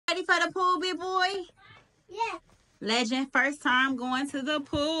for the pool, big boy? Yeah. Legend, first time going to the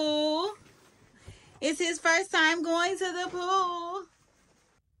pool. It's his first time going to the pool.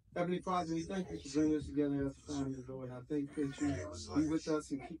 Heavenly Father, we thank you for bringing us together as a family, Lord. I thank that you be with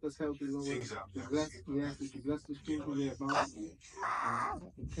us and keep us healthy, Lord. We ask that you bless the children there, Father.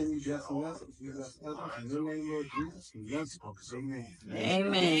 Continue blessing us as we bless others. In your name, Lord Jesus, we love you. Amen.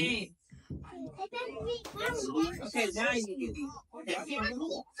 Amen. Okay, now you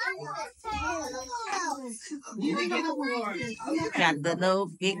Got the little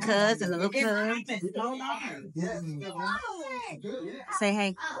big cuz and the little cuz. Say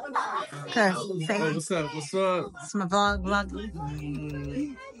hey. Cuz, say hey. What's up? What's up? It's my vlog.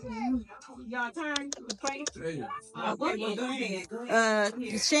 y'all turn to play.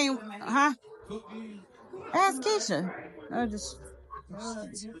 Shane, huh? Ask Keisha. Or just...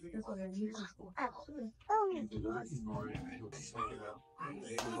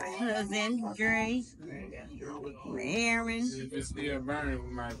 Cousin Dre, Aaron. It's still burning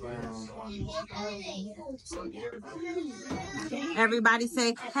with my phone. Everybody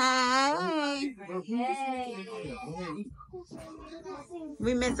say hey.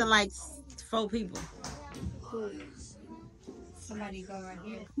 We missing like 4 people. Somebody go right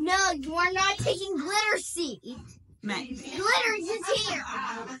here. No, we're not taking glitter seed. Max. Glitter is here.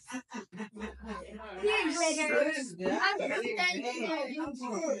 Here,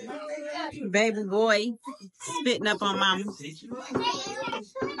 glitter. Baby boy spitting up on mama.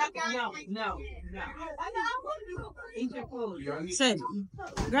 No. Eat your food. Say,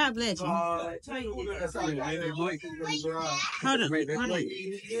 grab Legend. Hold on.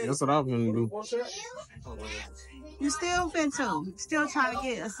 That's what I'm gonna do. You still been to? Still trying to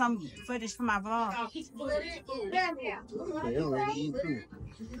get some footage for my vlog.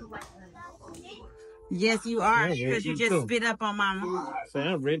 Yes, you are, because you just spit up on mama. Say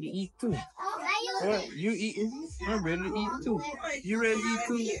I'm ready to eat too. You eating? I'm ready to eat too. You ready to eat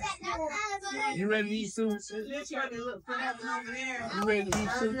too? You ready to eat too? You ready to eat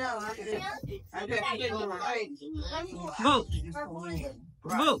too? Vote.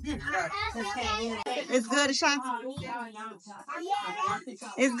 Vote. It's good, Ashanti.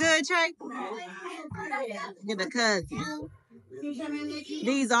 It's good, Trey. Get the cousin.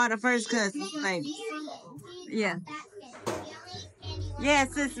 These are the first cousins, baby. Yeah. Yeah,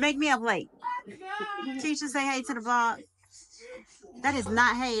 sis, make me up late. Teacher, say hey to the vlog. That is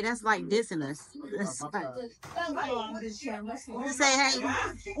not hey, that's like dissing us. Just say hey.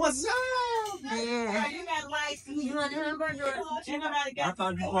 What's up? Yeah. You want a hamburger? I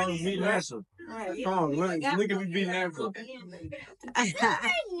thought you wanted to be natural. Come on, look at me be natural.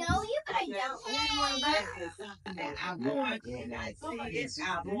 No, you guys don't.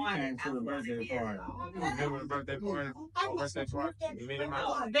 Came to the birthday party. Remember the birthday party? Birthday party? You mean it?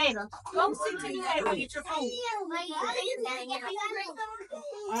 Dana, go sit to the table and get your food.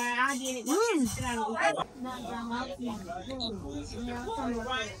 Alright, I did it.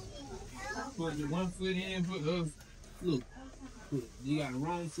 Put the one foot in, put the look. You got the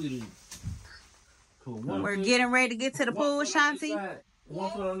wrong foot in. We're getting ready to get to the pool, Shanti.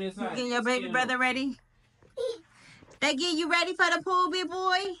 One foot on this side. Getting your baby brother ready. They get you ready for the pool, big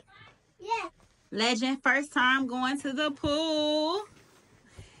boy? Yeah. Legend, first time going to the pool.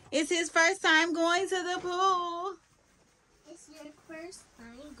 It's his first time going to the pool. It's your first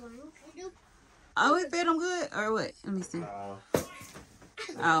time going to the pool. Oh, it fit him good? Or what? Let me see.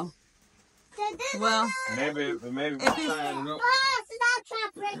 Oh. Well, maybe if it's, Stop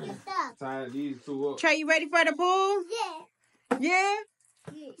trying to break your stuff. tie these two up. Trey, you ready for the pool? Yeah. Yeah?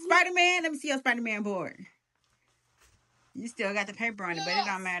 Spider-Man? Let me see your Spider-Man board. You still got the paper on it, but it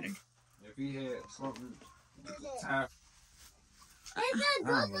don't matter. If he had something tie.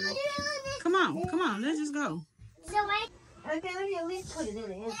 Come on, let's just go. Okay, let me at least put it in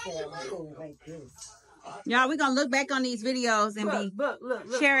the inside like this. Y'all, we're gonna look back on these videos and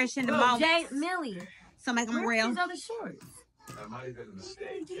look. cherishing the moment. Jay Millie. So make them real. These are the shorts.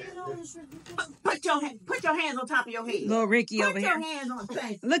 Put your hands on top of your head. Little Ricky over Put here. your hands on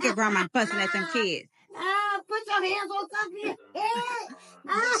face. Look at grandma fussing at them kids. Put your hands on top of your head.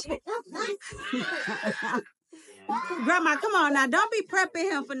 Grandma, come on now. Don't be prepping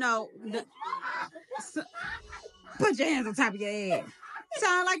him for no... Put your hands on top of your head.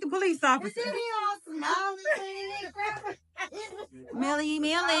 Sound like the police officer. Millie,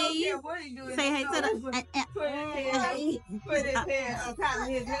 Millie. Say hey to the. Put his hand on top of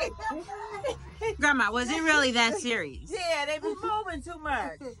his head. Grandma, was it really that serious? Yeah, they be moving too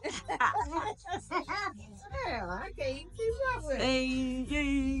much. Hell, I can't even keep up with it. Hey.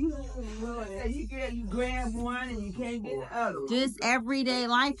 You grab one and you can't get the other one. Just everyday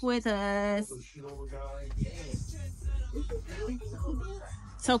life with us.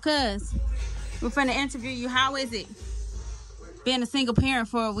 So, cuz, we're finna interview you. How is it being a single parent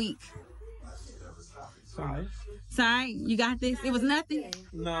for a week? Sorry. Sorry, you got this? It was nothing?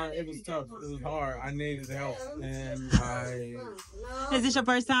 Nah, it was tough. It was hard. I needed help. And Is this your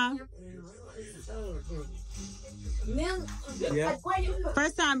first time? yeah.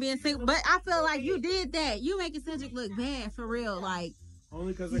 First time being single. But I feel like you did that. You making Cedric look bad for real. Like,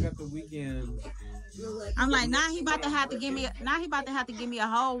 Only because I got the weekend. I'm like, now he about to have to give me a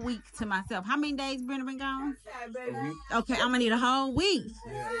whole week to myself. How many days Brenda been gone? A week. Okay, I'm gonna need a whole week.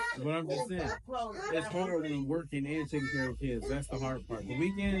 Yeah. But I'm just saying, it's hard when I'm working and taking care of kids. That's the hard part. The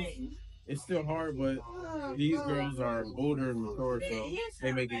weekend, it's still hard, but these girls are older and mature, so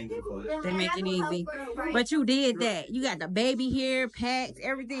they make it easy for us. They make it easy. But you did that. You got the baby here, packed,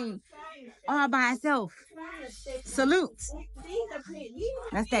 everything, all by itself. Salute.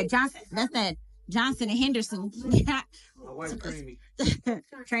 That's that Johnson and Henderson. My wife creamy.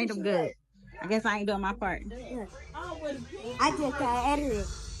 Trained them good. I guess I ain't doing my part. I just edited.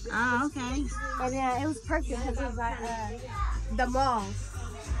 Oh, okay. And it was perfect because it was like the mall.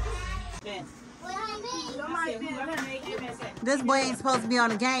 This boy ain't supposed to be on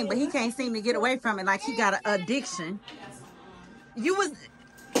the game, but he can't seem to get away from it like he got an addiction. You was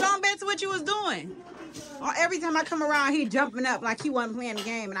going back to what you was doing. Or every time I come around, he jumping up like he wasn't playing the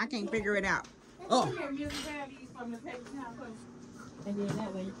game and I can't figure it out. Oh.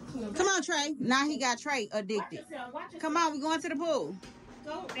 Come on, Trey. Now he got Trey addicted. Come on, we going to the pool.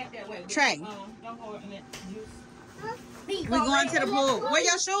 Trey. We going to the pool. Where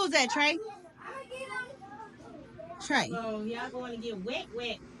your shoes at, Trey? Trey. Oh, y'all going to get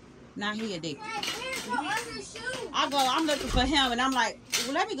wet. Now he addicted. I'm looking for him and I'm like,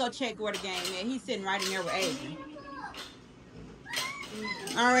 well, let me go check where the game is. He's sitting right in there with Avery.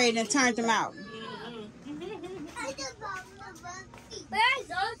 All right, then turned him out.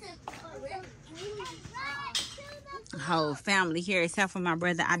 Whole family here except for my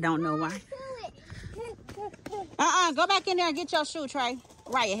brother. I don't know why. Go back in there and get your shoe, Trey.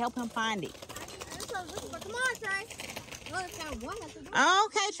 Right, help him find it. Come on, Trey.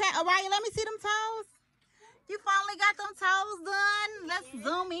 Okay, Trey. All right, let me see them toes. You finally got them toes done. Let's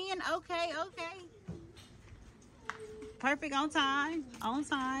zoom in. Okay. Perfect, on time.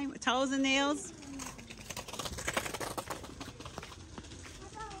 Toes and nails.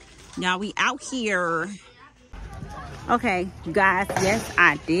 Now we out here. Okay, you guys, yes,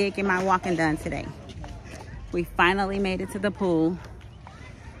 I did get my walking done today. We finally made it to the pool.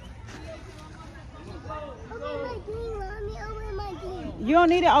 You don't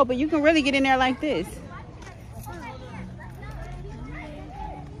need it open. You can really get in there like this.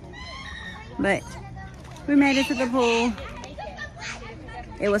 But we made it to the pool.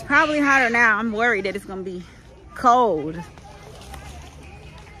 It was probably hotter now. I'm worried that it's going to be cold.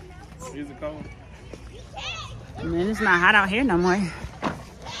 Is it cold? Man, it's not hot out here no more.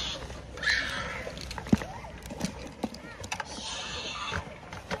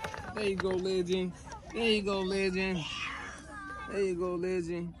 There you go, legend. There you go, legend.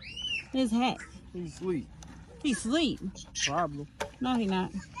 His hat. He's asleep. He sleep. Probably. No, he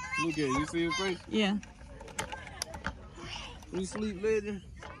not. Look at it. You see his face? Yeah. You sleep, legend?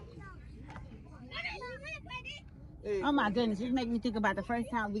 Hey. Oh my goodness, this makes me think about the first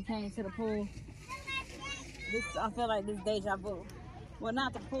time we came to the pool. I feel like this deja vu. Well,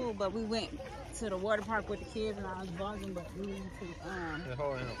 not the pool, but we went to the water park with the kids and I was vlogging, but we went to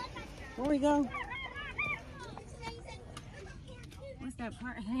where we go? What's that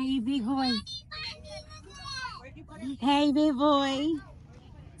part? Hey, big boy. Hey, big boy.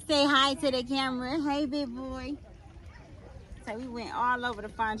 Say hi to the camera. Hey, big boy. So we went all over to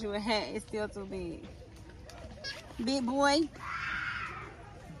find you a hat. It's still too big. Big boy.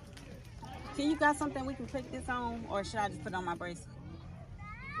 Can you got something we can put this on? Or should I just put on my bracelet?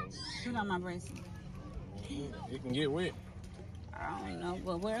 Put on my bracelet. It can get wet. I don't know.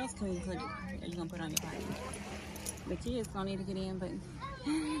 Well, where else can we put it? Are you going to put on your pocket? The kids don't need to get in, but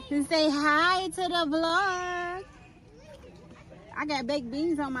just say hi to the vlog. I got baked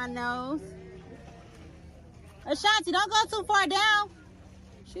beans on my nose. Ashanti, don't go too far down.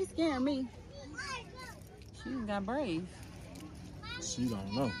 She's scaring me. She got brave. She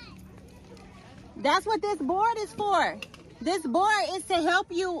don't know. That's what this board is for. This board is to help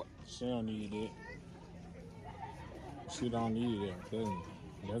you. She don't need it. She don't need it. I'm telling you.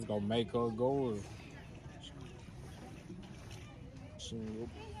 That's gonna make her go.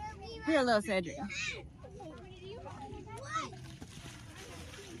 Here, little Cedric.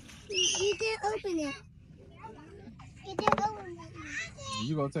 You can open it. You can open it.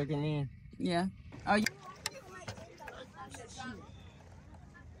 You gonna take him in? Yeah. Oh, you.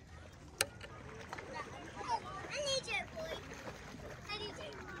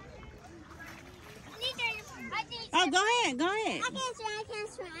 Oh, go ahead. Go ahead. I can't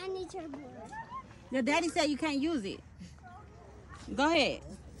swim. I need your board. Your daddy said you can't use it. Go ahead.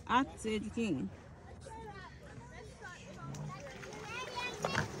 I said you can.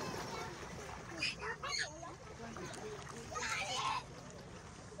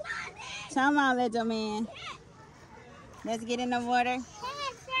 Come on, little man. Let's get in the water.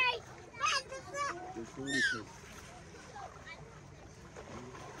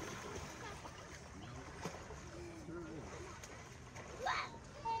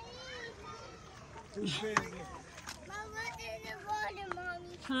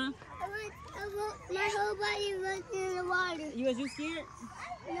 Huh? My whole body was in the water. Was you scared?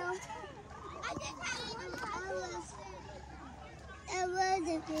 No. I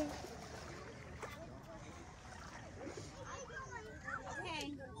wasn't scared. Okay.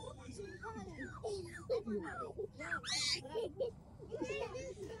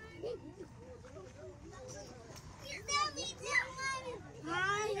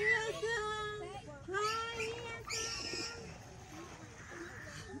 Hi, handsome. Hi, handsome.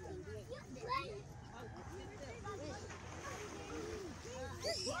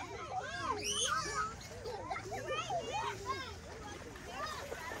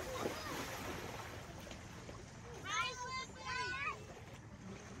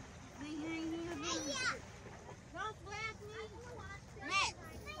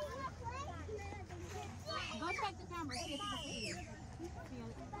 Go check the camera. See if you can see it.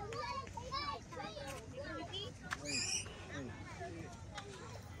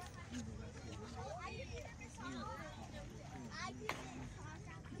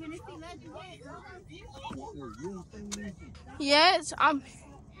 Can you see Legend? Yes,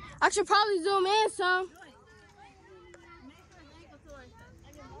 I should probably zoom in some.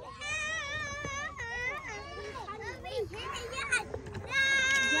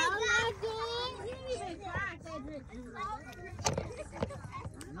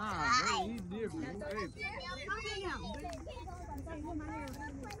 Nah, he's different.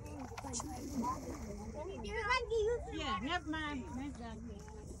 Yeah, never mind. Take that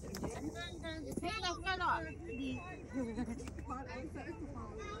shirt off.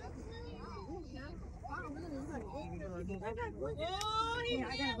 Oh, he's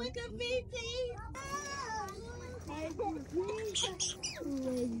there with the BT.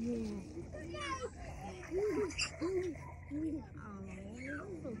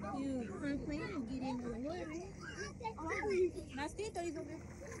 That's it, though. He's over there.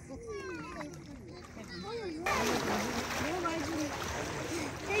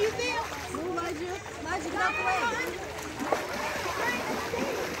 Can you feel? Move, Elijah. Elijah, get out the way.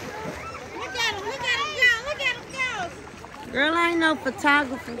 Look at him go. Look at him go. Girl, I ain't no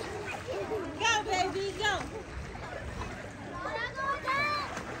photographer. Go, baby, go.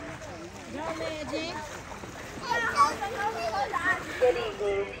 Go, Legend. Good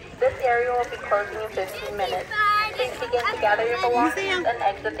evening. This area will be closing in 15 minutes. Please begin to gather your belongings and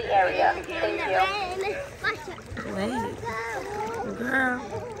exit the area. Thank you. Wait. Girl.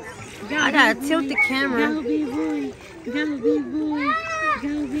 I gotta tilt the camera. Go, big boy. Go, big boy.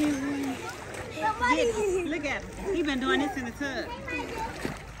 Go, big boy. Look at him. He been doing this in the tub.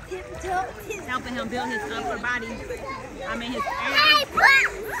 Helping him build his upper body. I mean his ass.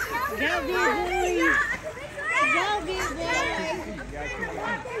 Go, big boy. Go, big boy.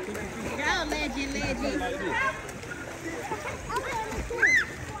 Go, Legend.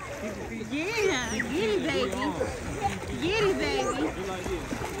 Yeah, get it, baby. Get it, baby.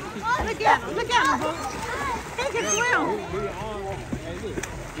 Look at him, bro. He can swim.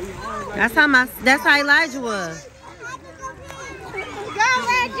 That's how Elijah was. Go,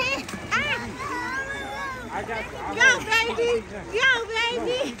 Reggie. Go, baby. Go,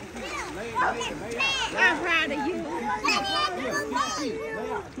 baby. I'm proud of you.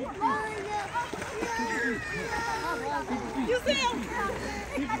 You see him?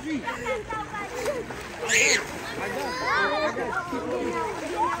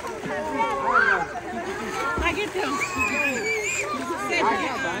 I get them.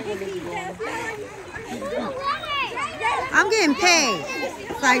 I'm getting paid.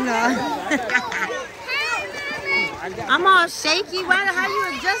 It's like, no. I'm all shaky. How you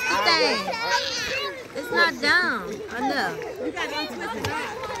adjust the thing? It's not down enough. You got to untwist it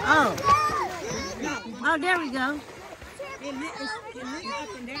out. Oh. Oh, there we go. It lifts up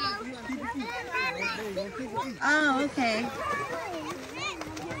and down. Oh, okay.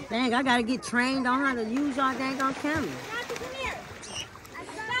 Dang, I gotta get trained on how to use y'all dang on camera.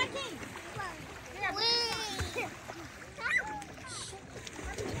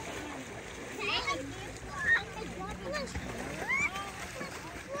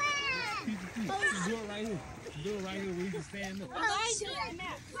 Do it right here. Do it right here where you can stand up.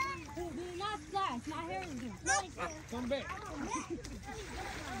 Do not splash. My hair is doing. Come back.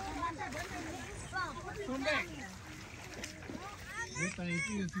 Come back. This thing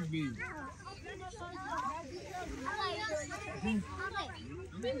feels too big.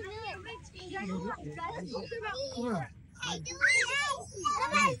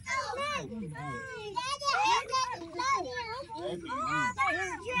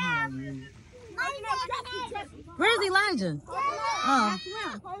 Where's Elijah? Oh.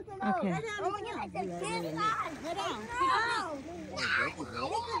 Okay.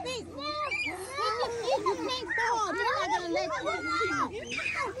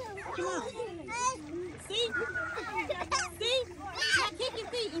 See? See? Now kick your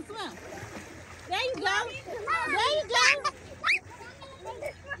feet and swim. There you go. There you go.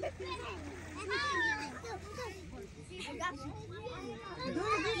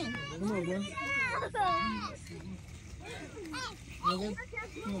 Do it again. Come on, bro. Okay.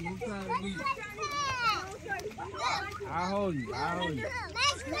 Come on, we'll try to beat. I'll hold you. I'll hold you.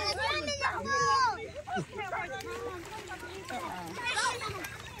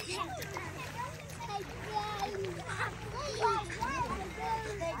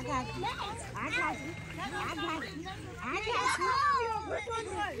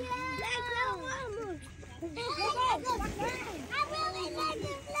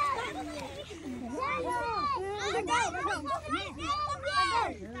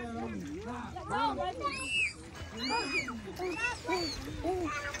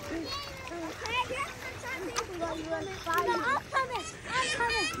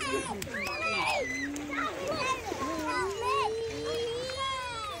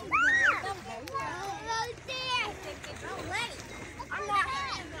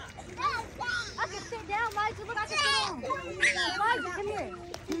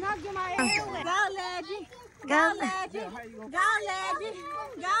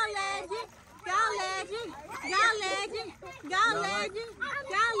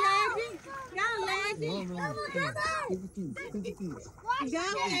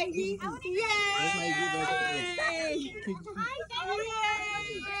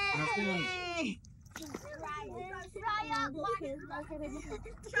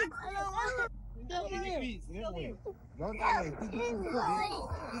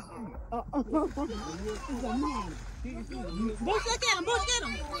 Bush, look at him. Bush, get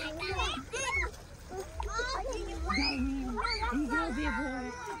him. Go, big boy.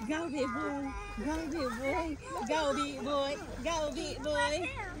 Go, big boy. Go, big boy. Go, big boy. Go, big boy.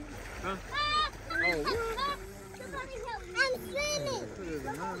 Huh? I'm swimming.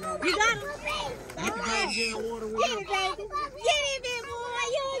 You got him? You can go get in the water with Get him. it, baby. Get it, big boy.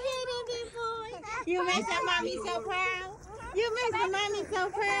 You get it, big boy. You make that mommy so proud. You make the mommy so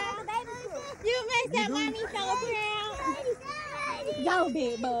proud. You make that mommy so proud. Go,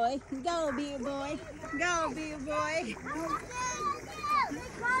 big boy. Go, big boy. Go, big boy.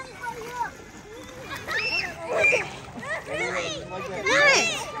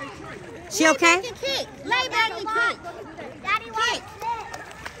 She okay? Kick. Lay back and kick. Daddy, kick.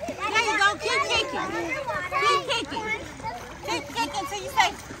 There you go. Keep kicking. Keep kicking. Keep kicking till you say,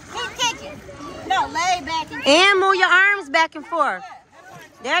 keep kicking. No, lay back and And move your arms back and forth.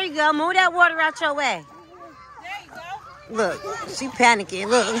 There you go. Move that water out your way. there you go. Look, she panicking.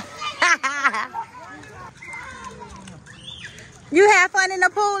 Look. You have fun in the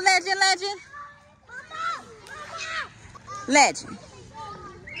pool, Legend? Legend.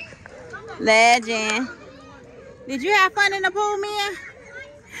 Legend. Did you have fun in the pool, Mia?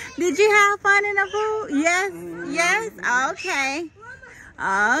 Did you have fun in the pool? Yes. Yes? Okay.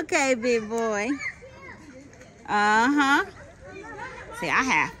 Okay, big boy. Uh-huh. See, I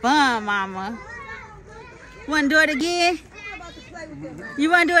had fun, Mama. Want to do it again? You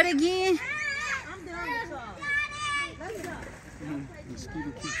want to do it again?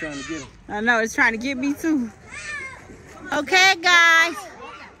 Keep trying to get him. I know, it's trying to get me too. Okay, guys.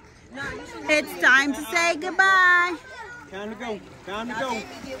 It's time to say goodbye. Time to go. Time to go.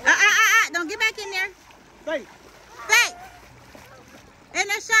 Don't get back in there. Stay. Stay. And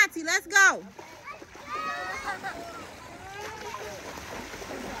Ashanti, let's go.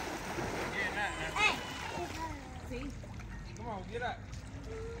 Come on, get up.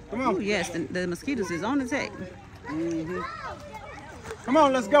 Come on. Oh, yes, the mosquitoes is on the table. Come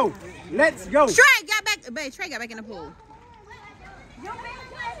on, let's go. Let's go. Trey got back. Babe, Trey got back in the pool.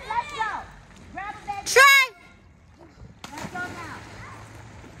 Trey.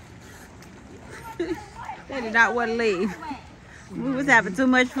 They did not want to leave. We was having too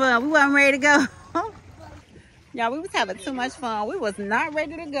much fun. We wasn't ready to go. Y'all, we was having too much fun. We was not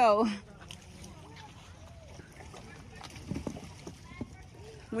ready to go.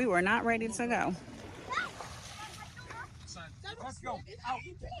 We were not ready to go. Let's go. I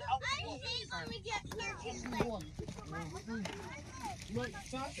hate when we get here.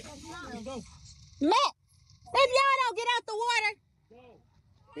 Matt, if y'all don't get out the water.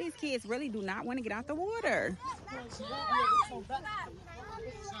 These kids really do not want to get out the water.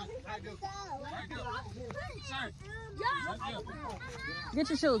 Get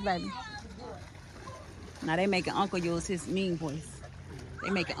your shoes, baby. Now they making Uncle use his mean voice. They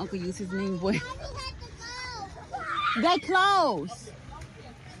making Uncle use his mean voice. They close.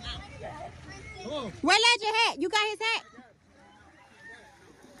 Where led your hat? You got his hat?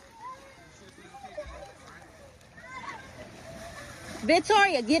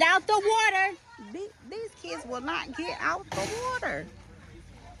 Victoria, get out the water. These kids will not get out the water.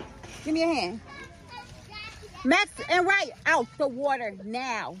 Give me a hand. Max and Right, out the water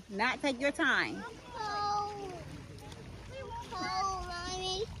now. Not take your time.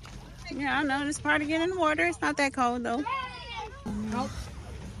 Yeah, I know. This part of getting in the water. It's not that cold, though.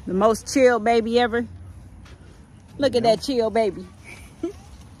 The most chill baby ever. Look at that chill baby.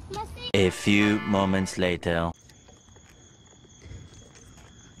 A few moments later.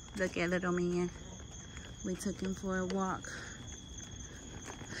 Look at little man. We took him for a walk.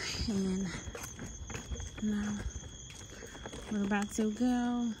 And now we're about to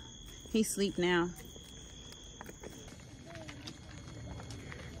go. He's asleep now.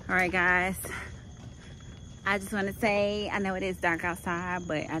 All right, guys. I just want to say, I know it is dark outside,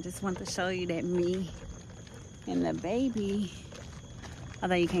 but I just want to show you that me and the baby,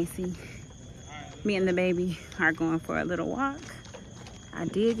 although you can't see, me and the baby are going for a little walk. I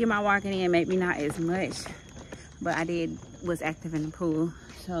did get my walking in, maybe not as much, but I was active in the pool.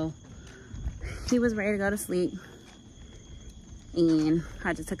 So he was ready to go to sleep. And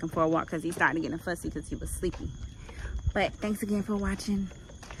I just took him for a walk because he started getting fussy because he was sleepy. But thanks again for watching.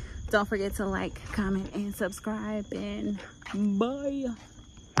 Don't forget to like, comment, and subscribe. And bye.